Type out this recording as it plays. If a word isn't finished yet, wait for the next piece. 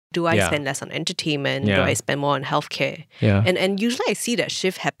Do I spend less on entertainment? Do I spend more on healthcare? Yeah. And usually I see that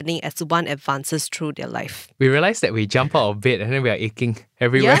shift happening as one advances through their life. We realize that we jump out of bed and then we are aching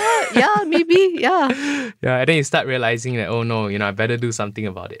everywhere. Maybe. Yeah, and then you start realizing that, oh no, I better do something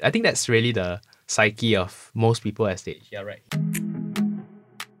about it. I think that's really the psyche of most people at stage. Yeah, right.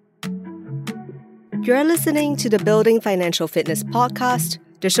 You're listening to the Building Financial Fitness podcast,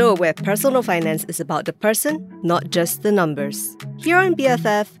 the show where personal finance is about the person, not just the numbers. Here on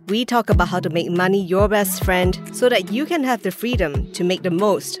BFF, we talk about how to make money your best friend so that you can have the freedom to make the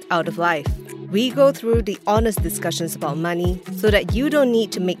most out of life. We go through the honest discussions about money so that you don't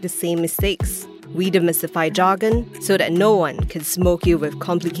need to make the same mistakes. We demystify jargon so that no one can smoke you with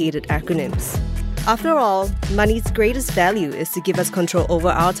complicated acronyms. After all, money's greatest value is to give us control over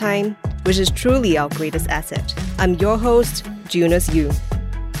our time, which is truly our greatest asset. I'm your host, Junus Yu.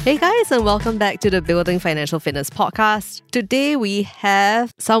 Hey guys, and welcome back to the Building Financial Fitness podcast. Today we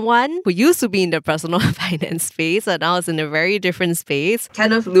have someone who used to be in the personal finance space and now is in a very different space.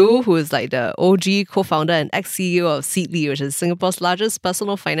 Kenneth Lu, who is like the OG co-founder and ex-CEO of Seedly, which is Singapore's largest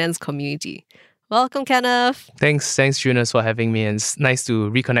personal finance community. Welcome, Kenneth. Thanks, Jonas, for having me. And it's nice to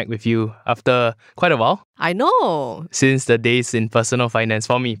reconnect with you after quite a while. I know. Since the days in personal finance,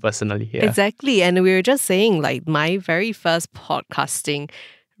 for me personally. Yeah. Exactly. And we were just saying, like, my very first podcasting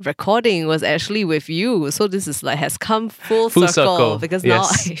recording was actually with you. So this is like has come full circle because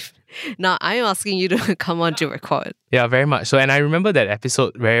now I'm asking you to come on to record. Yeah, very much. So, and I remember that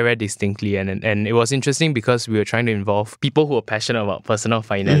episode very, very distinctly. And it was interesting because we were trying to involve people who are passionate about personal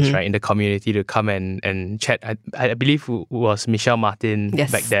finance, right, in the community to come and chat. I believe it was Michelle Martin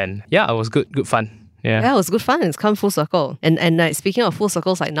back then. Yeah, it was good fun. Yeah, it was good fun. It's come full circle. And like, speaking of full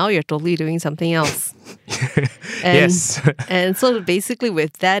circles, like now you're totally doing something else. Yes. And so basically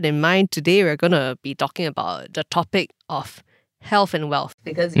with that in mind, today we're going to be talking about the topic of health and wealth,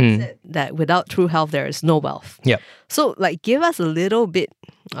 because you said that without true health, there is no wealth. Yeah. So like give us a little bit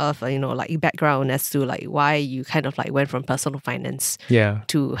of, like background as to like why you kind of like went from personal finance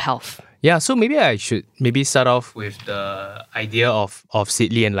to health. Yeah, so maybe I should start off with the idea of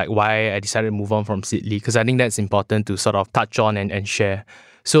Seedly and like why I decided to move on from Seedly, because I think that's important to sort of touch on and share.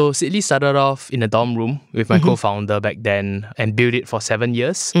 So Seedly started off in a dorm room with my co-founder back then and built it for 7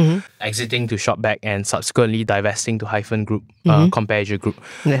 years, exiting to Shopback and subsequently divesting to Hyphen Group, Compare Group.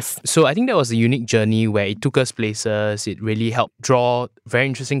 Yes. So I think that was a unique journey where it took us places. It really helped draw very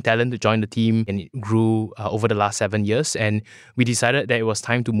interesting talent to join the team, and it grew over the last 7 years. And we decided that it was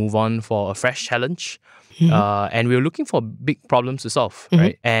time to move on for a fresh challenge. And we were looking for big problems to solve,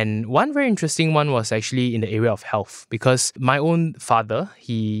 right? And one very interesting one was actually in the area of health, because my own father,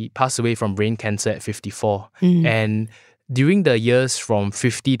 he passed away from brain cancer at 54. And during the years from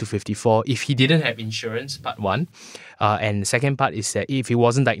 50 to 54, if he didn't have insurance, part one, and the second part is that if he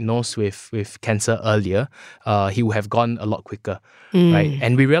wasn't diagnosed with cancer earlier, he would have gone a lot quicker, right?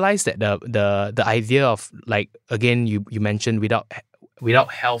 And we realized that the idea of, like, again, you mentioned without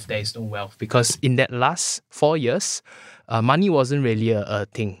health, there is no wealth. Because in that last 4 years, money wasn't really a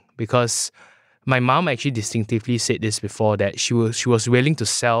thing. Because my mom actually distinctively said this before, that she was willing to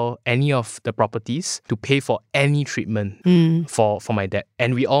sell any of the properties to pay for any treatment for my dad.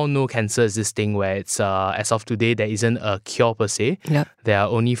 And we all know cancer is this thing where it's as of today, there isn't a cure per se. Yep. There are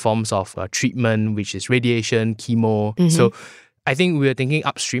only forms of treatment, which is radiation, chemo. So I think we were thinking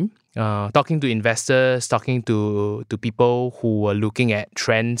upstream. Talking to investors, talking to people who were looking at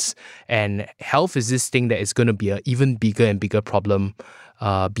trends, and health is this thing that is going to be an even bigger and bigger problem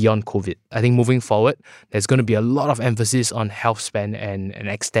beyond COVID. I think moving forward, there's going to be a lot of emphasis on health span and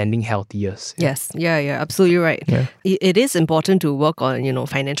extending healthy years. Yes, you're absolutely right. Yeah. It is important to work on,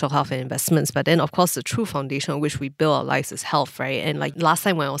 financial health and investments, but then of course the true foundation on which we build our lives is health, right? And like last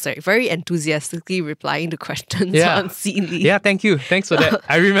time when I was like very enthusiastically replying to questions on Seedly. Yeah, thank you. Thanks for that.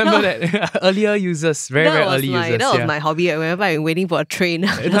 I remember that earlier users, very early users. That was my hobby. I remember I'm waiting for a train.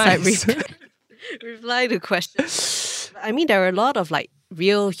 Nice. reply to questions. I mean, there are a lot of like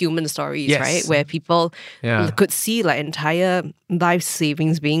real human stories, right? Where people could see like entire life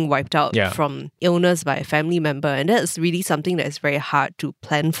savings being wiped out from illness by a family member. And that's really something that is very hard to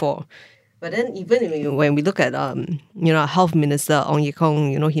plan for. But then even when we look at, Health Minister Ong Ye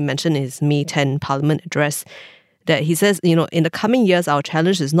Kung, he mentioned in his May 10 Parliament address that he says, in the coming years, our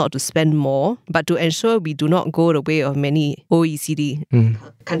challenge is not to spend more, but to ensure we do not go the way of many OECD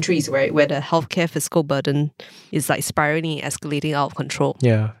countries, right, where the healthcare fiscal burden is like spiraling, escalating out of control.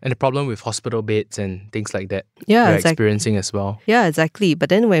 Yeah, and the problem with hospital beds and things like that we're experiencing as well. Yeah, exactly. But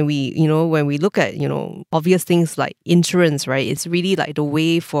then when we look at, obvious things like insurance, right, it's really like the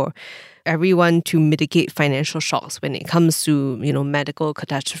way for everyone to mitigate financial shocks when it comes to, medical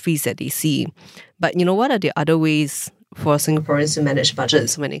catastrophes that they see. But, what are the other ways for Singaporeans to manage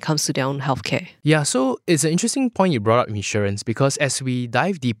budgets when it comes to their own healthcare? Yeah, so it's an interesting point you brought up, insurance, because as we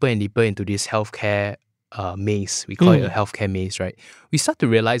dive deeper and deeper into this healthcare maze, we call it a healthcare maze, right? We start to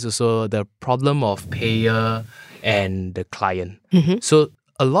realize also the problem of payer and the client. So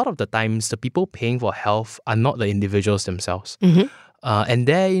a lot of the times, the people paying for health are not the individuals themselves. And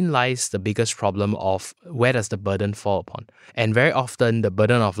therein lies the biggest problem of where does the burden fall upon. And very often, the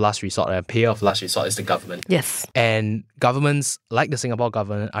burden of last resort and payer of last resort is the government. Yes. And governments, like the Singapore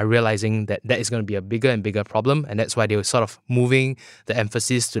government, are realizing that that is going to be a bigger and bigger problem. And that's why they were sort of moving the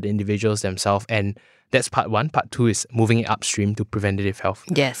emphasis to the individuals themselves. And that's part one. Part two is moving it upstream to preventative health.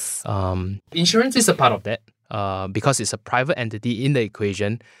 Yes. Insurance is a part of that because it's a private entity in the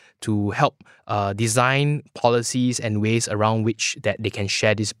equation to help design policies and ways around which that they can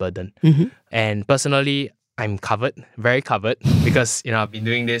share this burden. And personally, I'm very covered, because I've been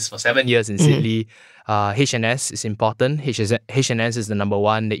doing this for 7 years in Sydney. H&S is important. H&S is the number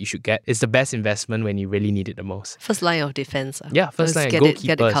one that you should get. It's the best investment when you really need it the most. First line of defense. Yeah, first line. Get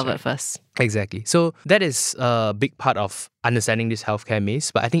it covered first. Exactly. So that is a big part of understanding this healthcare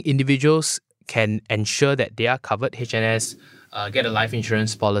maze. But I think individuals can ensure that they are covered. H&S get a life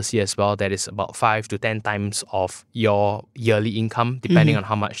insurance policy as well that is about 5 to 10 times of your yearly income, depending on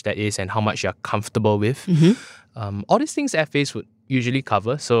how much that is and how much you're comfortable with. All these things FAs would usually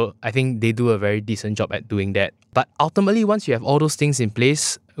cover, so I think they do a very decent job at doing that. But ultimately, once you have all those things in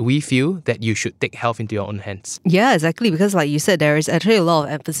place, we feel that you should take health into your own hands. Yeah, exactly. Because like you said, there is actually a lot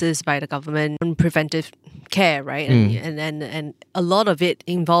of emphasis by the government on preventive care, right? And a lot of it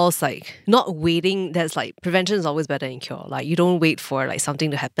involves like not waiting. That's like prevention is always better than cure. Like you don't wait for like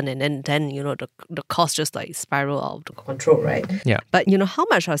something to happen and then the cost just like spiral out of control, right? Yeah. But how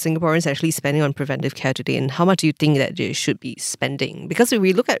much are Singaporeans actually spending on preventive care today, and how much do you think that they should be spending? Because if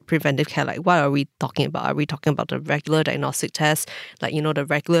we look at preventive care, like what are we talking about? Are we talking about the regular diagnostic tests, like the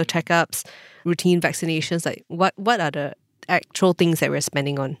regular checkups, routine vaccinations? Like what are the actual things that we're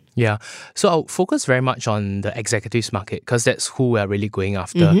spending on? Yeah. So I'll focus very much on the executives market because that's who we're really going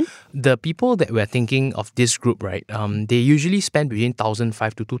after. The people that we're thinking of this group, right? They usually spend between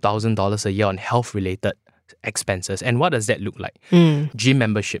 $1,500 to $2,000 a year on health-related expenses. And what does that look like? Gym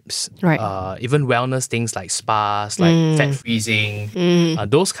memberships, right? Even wellness things like spas, like fat freezing,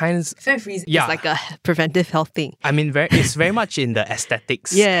 those kinds. Fat freezing is like a preventive health thing. I mean, it's very much in the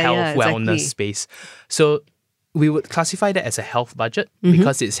aesthetics, health, wellness space. So we would classify that as a health budget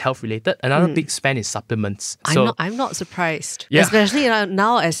because it's health related. Another big spend is supplements. I'm not surprised. Yeah. Especially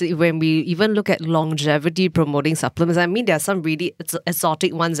now as when we even look at longevity promoting supplements. I mean, there are some really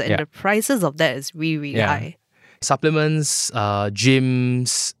exotic ones and the prices of that is really, really high. Supplements,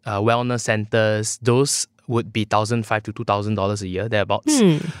 gyms, wellness centers, those would be $1,500 to $2,000 a year, thereabouts.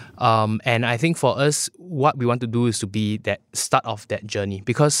 And I think for us, what we want to do is to be that start of that journey.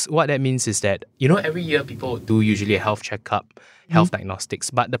 Because what that means is that, every year people do usually a health checkup, health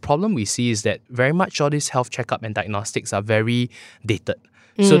diagnostics. But the problem we see is that very much all these health checkup and diagnostics are very dated.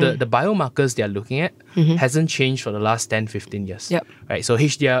 So the biomarkers they're looking at hasn't changed for the last 10, 15 years. Right? So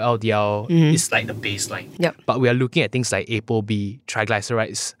HDL, LDL is like the baseline. But we are looking at things like ApoB,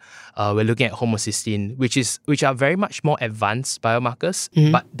 triglycerides. We're looking at homocysteine, which are very much more advanced biomarkers,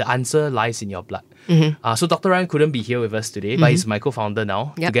 but the answer lies in your blood. So Dr. Ryan couldn't be here with us today, but he's my co-founder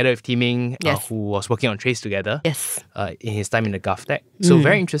now, together with Timing, who was working on Trace together in his time in the GovTech. So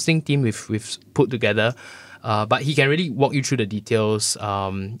very interesting team we've put together. But he can really walk you through the details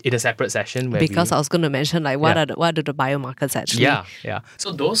in a separate session. Because I was going to mention, like, what are the biomarkers actually? Yeah.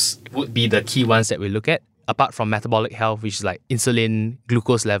 So those would be the key ones that we look at. Apart from metabolic health, which is like insulin,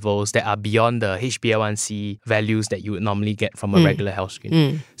 glucose levels that are beyond the HbA1c values that you would normally get from a regular health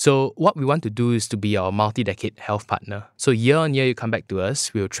screen. So what we want to do is to be our multi-decade health partner. So year on year, you come back to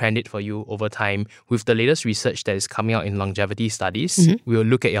us. We will trend it for you over time with the latest research that is coming out in longevity studies. We will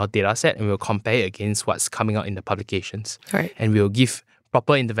look at your data set and we'll compare it against what's coming out in the publications. Right. And we'll give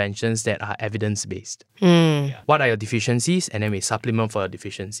proper interventions that are evidence-based. What are your deficiencies? And then we supplement for your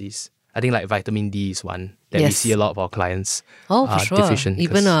deficiencies. I think like vitamin D is one that we see a lot of our clients for sure. deficient.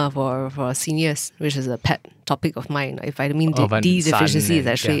 Even for seniors, which is a pet topic of mine, like vitamin D deficiency is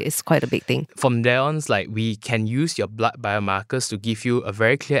actually is quite a big thing. From there on, like we can use your blood biomarkers to give you a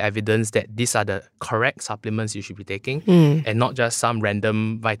very clear evidence that these are the correct supplements you should be taking and not just some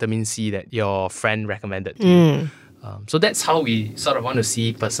random vitamin C that your friend recommended to you. So that's how we sort of want to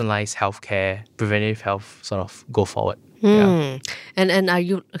see personalized healthcare, preventive health sort of go forward. And are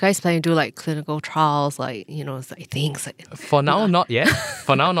you guys planning to do like clinical trials, like, like things like... For now, not yet.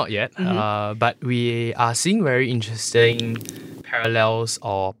 For now, not yet. But we are seeing very interesting parallels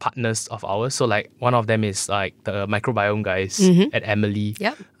or partners of ours. So like one of them is like the microbiome guys at Emily.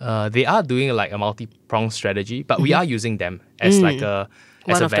 Yep. They are doing like a multi-pronged strategy, but we are using them as like a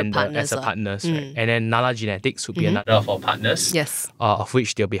vendor, as a partners, right? And then Nala Genetics would be another of our partners. Yes. Of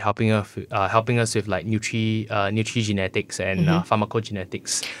which they'll be helping us with like nutri-genetics and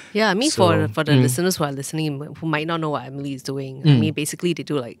pharmacogenetics. Yeah, I mean, for the listeners who are listening who might not know what Emily is doing, I mean, basically they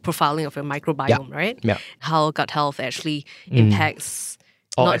do like profiling of your microbiome, right? Yeah. How gut health actually impacts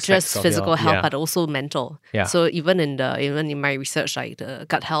All not aspects just of physical your- health yeah. but also mental. Yeah. So even in my research, like the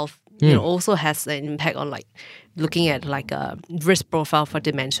gut health, also has an impact on like looking at like a risk profile for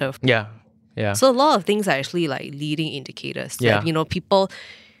dementia. Yeah. Yeah. So a lot of things are actually like leading indicators that, Yeah. People,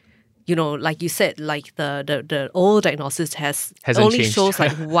 like you said, like the old diagnosis Hasn't only changed. shows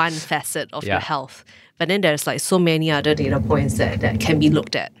like one facet of Yeah. your health. But then there's like so many other data points that can be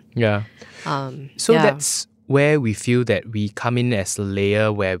looked at. Yeah. So yeah. that's where we feel that we come in as a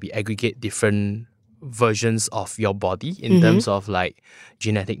layer where we aggregate different versions of your body in terms of like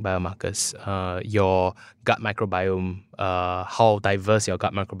genetic biomarkers, your gut microbiome, how diverse your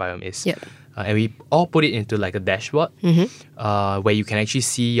gut microbiome is. Yep. And we all put it into like a dashboard where you can actually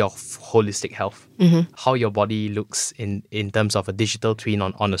see your holistic health, how your body looks in terms of a digital twin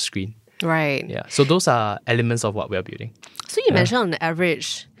on a screen. Right. Yeah. So those are elements of what we're building. So you mentioned on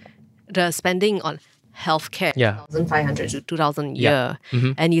average, the spending on healthcare, Yeah. 1,500 to 2,000 a Yeah.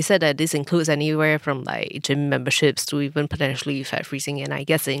 year. And you said that this includes anywhere from like gym memberships to even potentially fat freezing. And I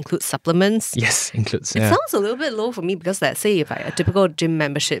guess it includes supplements. Yes, includes. It Yeah. sounds a little bit low for me because let's say if a typical gym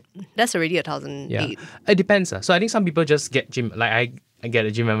membership, that's already 1,008. Yeah. It depends. So I think some people just get gym, like I get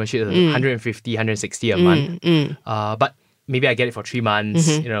a gym membership, 150, 160 a month. But maybe I get it for 3 months.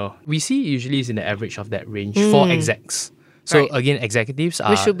 We see usually is in the average of that range for execs. So Right. again, executives are...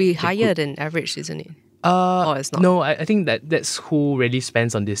 Which should be higher than average, isn't it? Or it's not? No, I think that's who really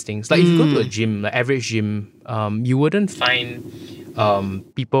spends on these things. Like if you go to a gym, like average gym, you wouldn't find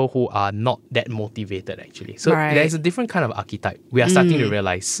people who are not that motivated actually. So Right. there's a different kind of archetype. We are starting to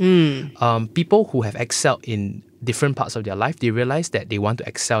realize people who have excelled in different parts of their life, they realize that they want to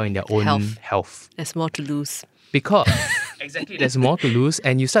excel in their own health. There's more to lose. Because exactly, there's more to lose,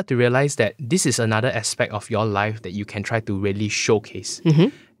 and you start to realize that this is another aspect of your life that you can try to really showcase.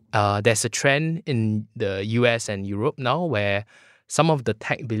 There's a trend in the US and Europe now where some of the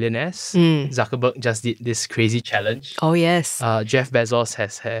tech billionaires, Zuckerberg just did this crazy challenge. Oh, yes. Jeff Bezos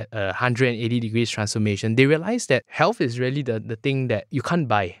has had a 180 degrees transformation. They realized that health is really the thing that you can't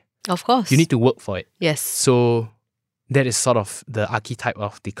buy. Of course. You need to work for it. Yes. So that is sort of the archetype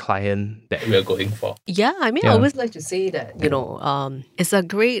of the client that we're going for. Yeah, I mean, I always like to say that, it's a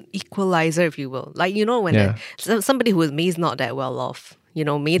great equalizer, if you will. Like, when somebody who is not that well off,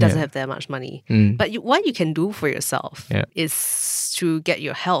 May doesn't have that much money. But what you can do for yourself is to get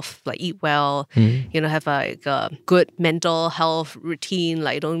your health, like eat well, have a good mental health routine,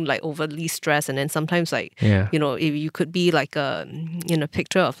 like don't like overly stress. And then sometimes if you could be like a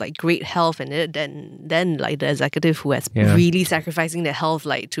picture of like great health in it, then like the executive who has really sacrificing their health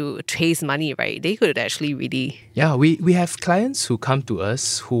like to chase money, right? They could actually really... Yeah, we have clients who come to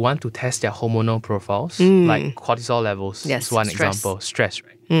us who want to test their hormonal profiles, like cortisol levels. Yes, is one stress. example. Stress,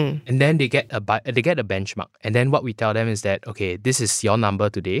 right? And then they get a benchmark. And then what we tell them is that, okay, this is your number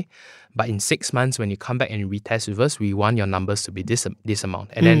today, but in 6 months when you come back and retest with us, we want your numbers to be this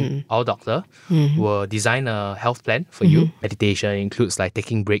amount. And then our doctor will design a health plan for you. Meditation includes like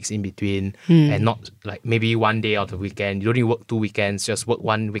taking breaks in between and not like maybe one day out of the weekend. You don't need to work 2 weekends, just work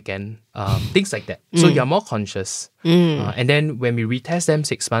 1 weekend. Things like that. So you're more conscious. And then when we retest them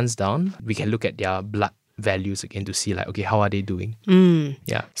 6 months down, we can look at their blood values again to see like, okay, how are they doing?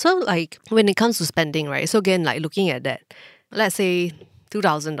 Yeah. So like when it comes to spending, right? So again, like looking at that, let's say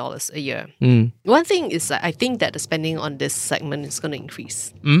 $2,000 a year. One thing is that I think that the spending on this segment is going to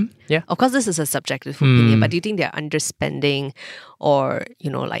increase. Yeah. Of course, this is a subjective opinion, but do you think they're underspending or,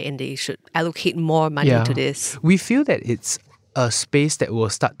 and they should allocate more money to this? We feel that it's a space that will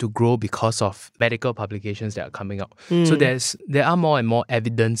start to grow because of medical publications that are coming out. So there are more and more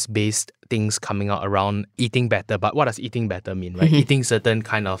evidence-based things coming out around eating better. But what does eating better mean, right? Eating certain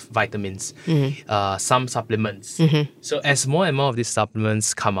kind of vitamins, some supplements. So as more and more of these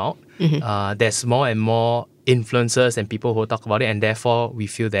supplements come out, there's more and more influencers and people who talk about it, and therefore we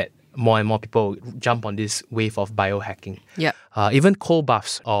feel that more and more people jump on this wave of biohacking. Yeah. Even cold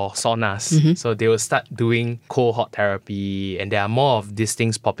baths or saunas. So they will start doing cold hot therapy, and there are more of these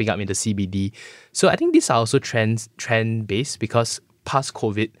things popping up in the CBD. So I think these are also trend based, because past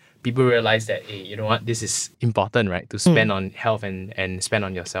COVID, people realize that, hey, you know what, this is important, right? To spend on health and spend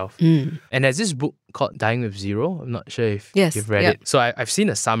on yourself. And there's this book called Dying with Zero. I'm not sure if you've read it. So I've seen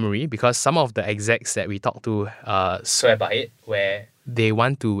a summary, because some of the execs that we talked to swear by it, where they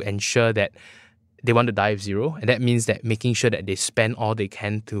want to ensure that they want to die with zero. And that means that making sure that they spend all they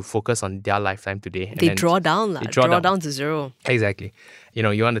can to focus on their lifetime today. And they draw down to zero. Exactly.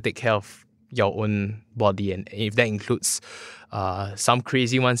 You want to take care of your own body. And if that includes... some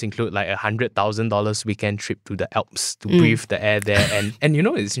crazy ones include like $100,000 weekend trip to the Alps to breathe the air there. And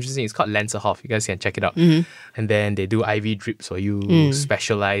it's interesting. It's called Lanzerhof. You guys can check it out. And then they do IV drips for you,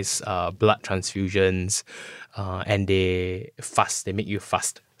 specialized blood transfusions, and they fast. They make you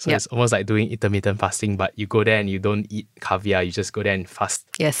fast. So it's almost like doing intermittent fasting, but you go there and you don't eat caviar. You just go there and fast.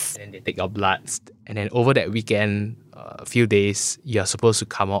 Yes. And they take your bloods. And then over that weekend, a few days, you're supposed to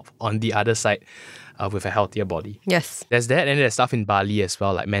come up on the other side with a healthier body. Yes. There's that, and there's stuff in Bali as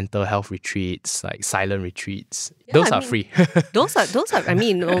well, like mental health retreats, like silent retreats. Those are free. those are. I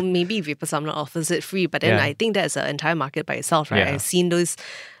mean, or maybe Vipassana offers it free, but then I think that's an entire market by itself, right? Yeah. I've seen those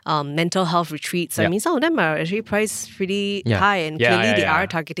mental health retreats. I mean, some of them are actually priced pretty high, and clearly they are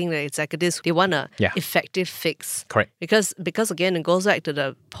targeting the executives. They want a effective fix. Correct. Because again, it goes back to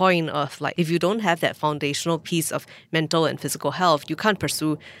the point of like, if you don't have that foundational piece of mental and physical health, you can't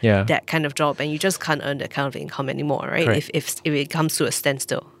pursue that kind of job, and you just can't earn that kind of income anymore, right? If it comes to a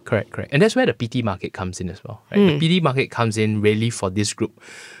standstill. Correct. And that's where the PT market comes in as well, right? The PT market comes in really for this group,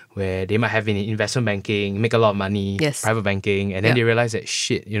 where they might have in investment banking, make a lot of money, private banking, and then they realize that,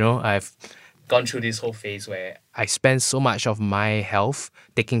 shit, I've gone through this whole phase where I spend so much of my health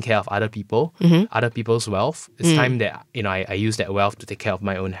taking care of other people, other people's wealth. It's time that, I use that wealth to take care of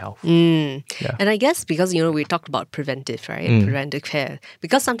my own health. And I guess because, we talked about preventive, right? Preventive care.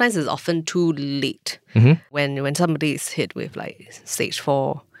 Because sometimes it's often too late when somebody is hit with like stage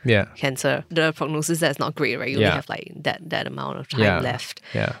 4 cancer. The prognosis that's not great, right? You only have like that amount of time left.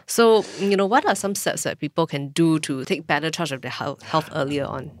 So, what are some steps that people can do to take better charge of their health earlier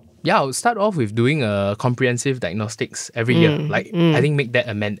on? Yeah, I'll start off with doing a comprehensive diagnostics every year. I think make that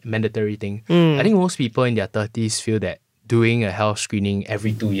a mandatory thing. I think most people in their 30s feel that doing a health screening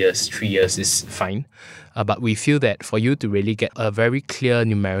every 2 years, 3 years is fine. But we feel that for you to really get a very clear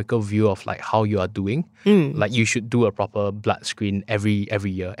numerical view of like how you are doing, like you should do a proper blood screen every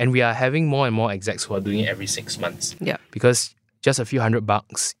year. And we are having more and more execs who are doing it every 6 months. Yeah. Because just a few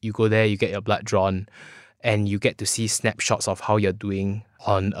 $100, you go there, you get your blood drawn, and you get to see snapshots of how you're doing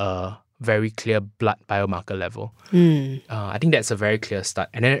on a very clear blood biomarker level. I think that's a very clear start.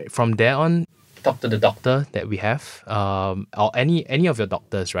 And then from there on, talk to the doctor that we have, or any of your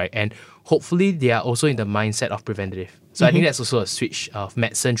doctors, right? And hopefully they are also in the mindset of preventative. So I think that's also a switch of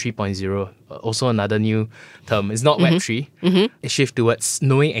medicine 3.0, also another new term. It's not Web3. It's shift towards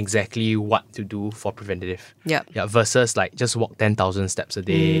knowing exactly what to do for preventative. Yeah, versus like just walk 10,000 steps a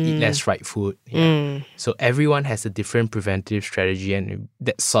day, eat less fried food. So everyone has a different preventive strategy, and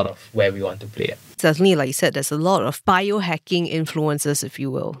that's sort of where we want to play it. Certainly, like you said, there's a lot of biohacking influencers, if you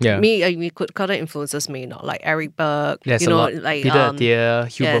will. Yeah. We could call it influencers, may not, like Eric Berg, there's a lot. like Peter Attia,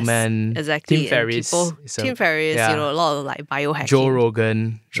 Huberman, exactly. Tim Ferriss. Tim Ferriss, a lot of like biohacking. Joe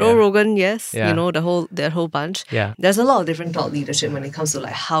Rogan. Rogan, yes. That whole bunch. Yeah. There's a lot of different thought leadership when it comes to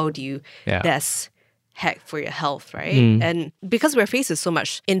like how do you best hack for your health, right? And because we're faced with so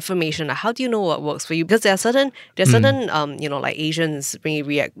much information, like how do you know what works for you? Because there are certain like Asians may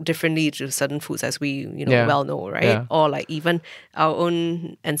react differently to certain foods, as we well know, right? Or like even our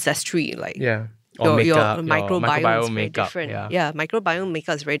own ancestry, like Or your makeup, microbiome is very makeup, different. Microbiome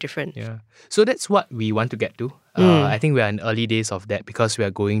makeup is very different. Yeah. So that's what we want to get to. I think we are in early days of that, because we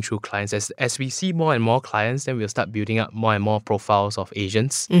are going through clients. As we see more and more clients, then we'll start building up more and more profiles of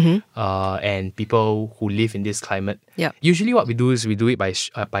Asians and people who live in this climate. Yeah. Usually what we do is we do it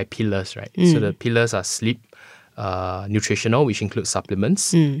by pillars, right? So the pillars are sleep, nutritional, which includes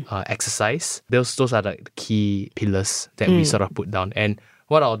supplements, exercise. Those are the key pillars that we sort of put down. And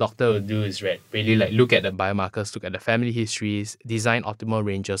what our doctor will do is really like look at the biomarkers, look at the family histories, design optimal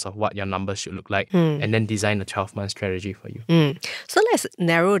ranges of what your numbers should look like, and then design a 12-month strategy for you. So let's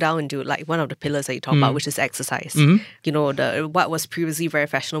narrow down into like one of the pillars that you talk about, which is exercise. What was previously very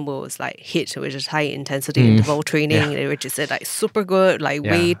fashionable was like HIIT, which is high intensity interval training, which is like super good, like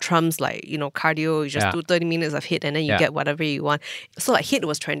way trumps like cardio. You just do 30 minutes of HIIT and then you get whatever you want. So like HIIT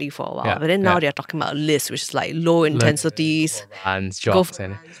was trendy for a while, but then now they're talking about LIST, which is like low intensities. Runs, jogs,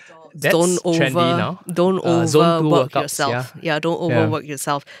 That's trendy now. Don't Zone 2 overwork workouts, yourself. Don't overwork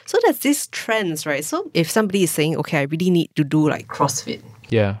yourself. So there's these trends, right? So if somebody is saying, okay, I really need to do like CrossFit,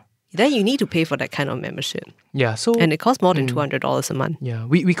 then you need to pay for that kind of membership. And it costs more than $200 a month.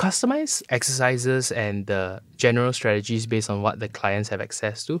 We customize exercises and the general strategies based on what the clients have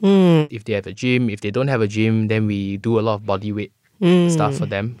access to. If they have a gym, if they don't have a gym, then we do a lot of body weight stuff for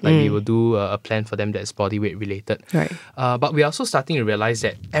them. Like we will do a plan for them that's body weight related. Right. But we're also starting to realize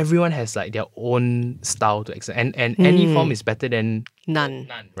that everyone has like their own style to exercise, and any form is better than none.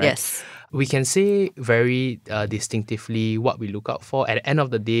 Right? Yes. We can say very distinctively what we look out for at the end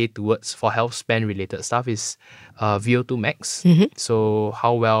of the day for health span related stuff is VO2 max. So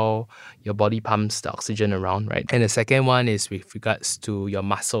how well your body pumps the oxygen around, right? And the second one is with regards to your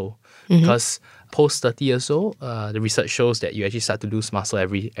muscle. Because post 30 years old, the research shows that you actually start to lose muscle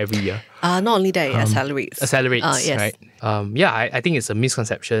every year. Not only that, it accelerates. Yes. Right? I think it's a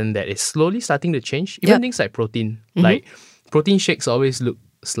misconception that is slowly starting to change. Even things like protein. Like protein shakes always look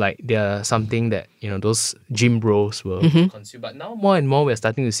like they're something that, those gym bros will consume. But now more and more we're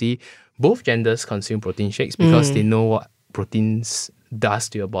starting to see both genders consume protein shakes because they know what proteins does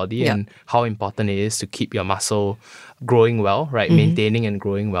to your body and how important it is to keep your muscle growing well, right? Maintaining and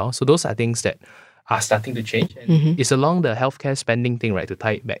growing well. So those are things that are starting to change. And it's along the healthcare spending thing, right? To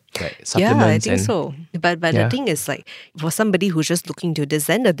tie it back, right? Supplements. I think so. But the thing is like, for somebody who's just looking to this,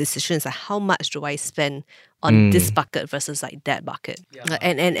 then the decision is like, how much do I spend on this bucket versus like that bucket?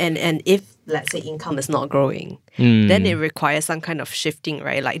 And if, let's say, income is not growing, then it requires some kind of shifting,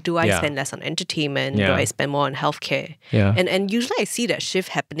 right? Like, do I spend less on entertainment? Do I spend more on healthcare? And usually I see that shift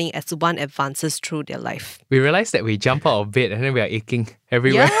happening as one advances through their life. We realize that we jump out of bed and then we are aching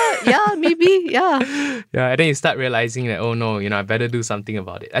everywhere. Maybe. And then you start realizing that, oh no, I better do something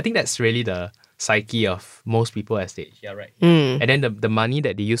about it. I think that's really the psyche of most people at stage. Right. And then the money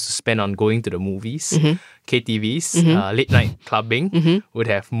that they used to spend on going to the movies, KTVs, late night clubbing would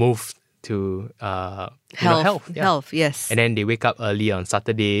have moved to health, yes. And then they wake up early on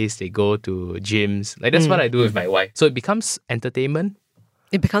Saturdays, they go to gyms. Like that's what I do with my wife. So it becomes entertainment.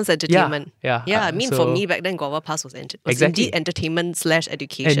 It becomes entertainment. Yeah. For me back then, Guava Pass was indeed entertainment /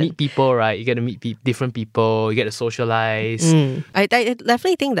 education. And meet people, right? You get to meet different people. You get to socialize. I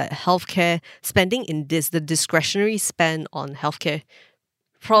definitely think that healthcare spending the discretionary spend on healthcare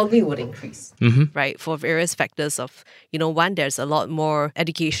probably would increase, right? For various factors of, one, there's a lot more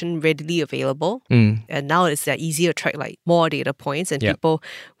education readily available. And now it's easier to track like more data points and people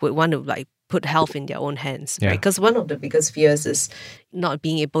would want to like put health in their own hands, right? Because one of the biggest fears is not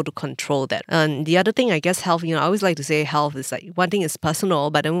being able to control that. And the other thing, I guess, health, I always like to say health is like, one thing is personal,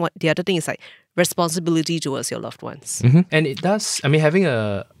 but then the other thing is like responsibility towards your loved ones. And it does, having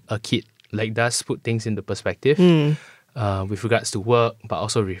a kid like does put things into perspective with regards to work, but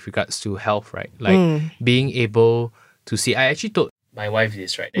also with regards to health, right? Like being able to see, I actually told my wife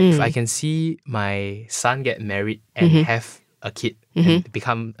this, right? That if I can see my son get married and have a kid and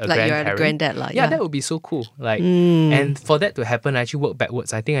become a like grandparent. You're a granddad, like, that would be so cool. Like, and for that to happen, I actually work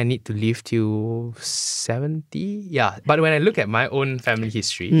backwards. I think I need to live till 70. Yeah. But when I look at my own family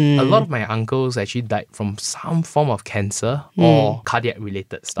history, a lot of my uncles actually died from some form of cancer or cardiac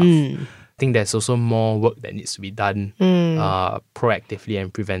related stuff. I think there's also more work that needs to be done proactively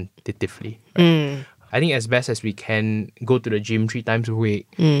and preventatively. Right? I think as best as we can, go to the gym 3 times a week,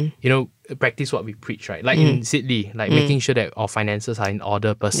 practice what we preach, right? Like in Sydney, like making sure that our finances are in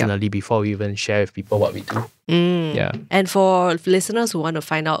order personally before we even share with people what we do. And for listeners who want to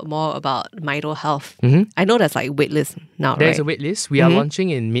find out more about Mito Health, I know there's like waitlist now, There's right? a waitlist. We are launching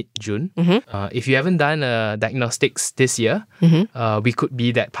in mid-June. If you haven't done diagnostics this year, we could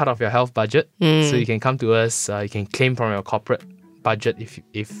be that part of your health budget. So you can come to us, you can claim from your corporate budget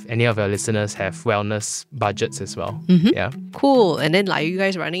if any of our listeners have wellness budgets as well. Cool. And then like, are you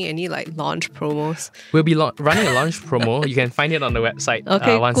guys running any like launch promos? We'll be running a launch promo. You can find it on the website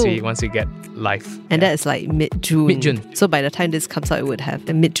once we get live. And that's like mid-June. Mid-June. So by the time this comes out, it would have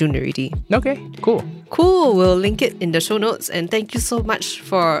the mid-June already. Okay, cool. We'll link it in the show notes. And thank you so much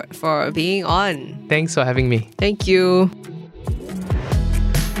for being on. Thanks for having me. Thank you.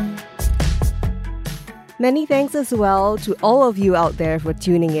 Many thanks as well to all of you out there for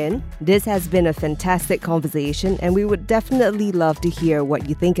tuning in. This has been a fantastic conversation and we would definitely love to hear what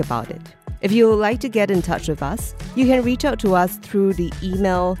you think about it. If you would like to get in touch with us, you can reach out to us through the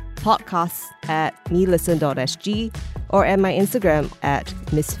email podcasts@melisten.sg or at my Instagram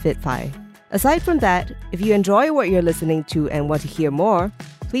 @misfitfi. Aside from that, if you enjoy what you're listening to and want to hear more,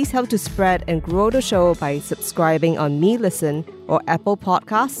 please help to spread and grow the show by subscribing on Me Listen or Apple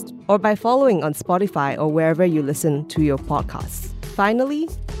Podcasts, or by following on Spotify or wherever you listen to your podcasts. Finally,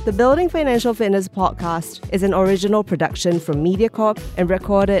 the Building Financial Fitness podcast is an original production from MediaCorp and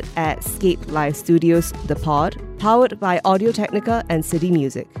recorded at Scape Live Studios, The Pod, powered by Audio-Technica and City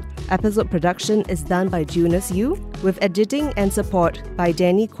Music. Episode production is done by Jonas Yu, with editing and support by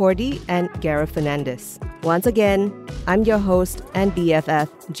Danny Cordy and Gareth Fernandez. Once again, I'm your host and BFF,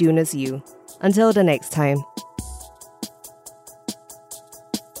 Jonas Yu. Until the next time.